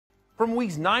From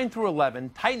weeks 9 through 11,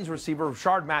 Titans receiver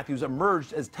Rishard Matthews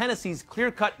emerged as Tennessee's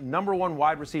clear-cut #1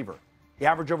 wide receiver. He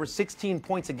averaged over 16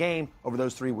 points a game over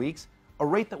those 3 weeks, a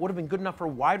rate that would have been good enough for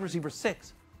wide receiver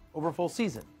 6 over a full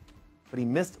season. But he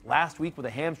missed last week with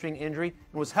a hamstring injury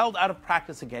and was held out of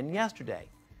practice again yesterday.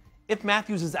 If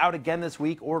Matthews is out again this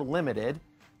week or limited,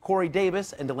 Corey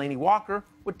Davis and Delanie Walker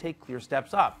would take clear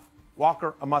steps up.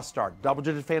 Walker, a must-start.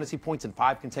 Double-digit fantasy points in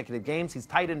 5 consecutive games. He's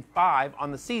tight in 5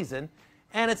 on the season,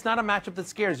 and it's not a matchup that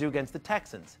scares you against the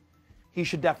Texans. He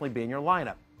should definitely be in your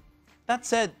lineup. That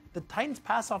said, the Titans'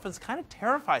 pass offense kind of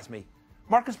terrifies me.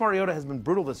 Marcus Mariota has been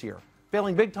brutal this year,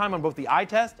 failing big time on both the eye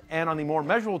test and on the more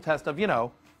measurable test of,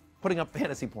 putting up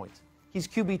fantasy points. He's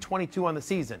QB 22 on the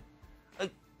season.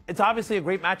 It's obviously a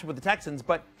great matchup with the Texans,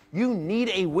 but you need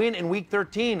a win in Week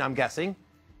 13, I'm guessing.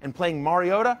 And playing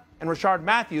Mariota and Rishard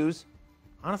Matthews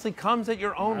honestly comes at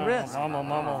your own risk.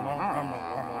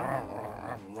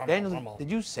 Daniel,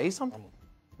 did you say something?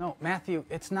 No, Matthew,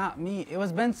 it's not me. It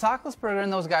was Ben Roethlisberger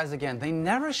and those guys again. They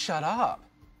never shut up.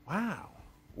 Wow.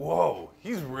 Whoa,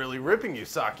 he's really ripping you,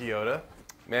 Sakiota.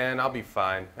 Man, I'll be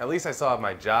fine. At least I still have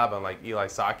my job, unlike Eli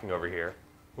Socking over here.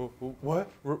 What?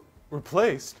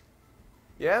 Replaced?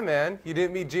 Yeah, man. You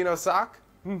didn't meet Geno Sock?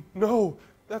 No,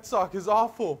 that sock is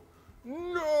awful.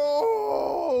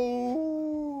 No!